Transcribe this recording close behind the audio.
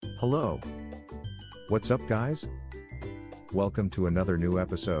Hello. What's up, guys? Welcome to another new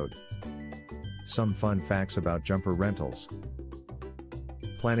episode. Some fun facts about jumper rentals.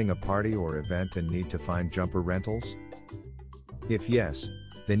 Planning a party or event and need to find jumper rentals? If yes,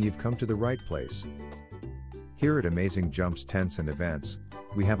 then you've come to the right place. Here at Amazing Jumps Tents and Events,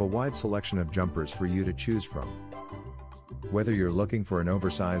 we have a wide selection of jumpers for you to choose from. Whether you're looking for an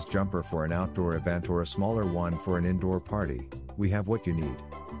oversized jumper for an outdoor event or a smaller one for an indoor party, we have what you need.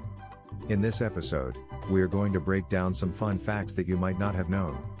 In this episode, we are going to break down some fun facts that you might not have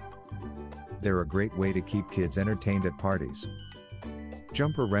known. They're a great way to keep kids entertained at parties.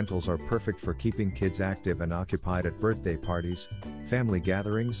 Jumper rentals are perfect for keeping kids active and occupied at birthday parties, family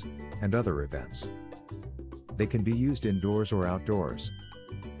gatherings, and other events. They can be used indoors or outdoors.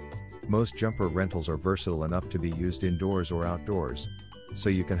 Most jumper rentals are versatile enough to be used indoors or outdoors, so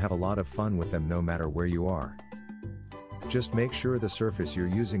you can have a lot of fun with them no matter where you are. Just make sure the surface you're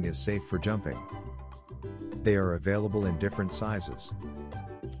using is safe for jumping. They are available in different sizes.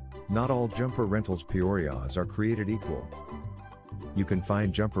 Not all jumper rentals Peorias are created equal. You can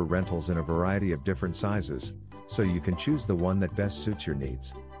find jumper rentals in a variety of different sizes, so you can choose the one that best suits your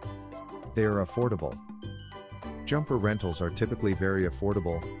needs. They are affordable. Jumper rentals are typically very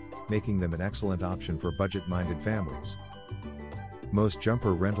affordable, making them an excellent option for budget-minded families. Most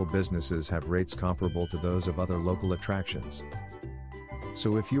jumper rental businesses have rates comparable to those of other local attractions.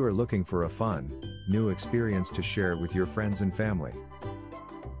 So if you are looking for a fun, new experience to share with your friends and family,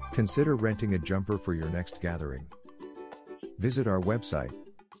 consider renting a jumper for your next gathering. Visit our website,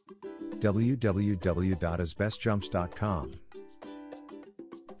 www.asbestjumps.com.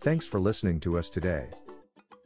 Thanks for listening to us today.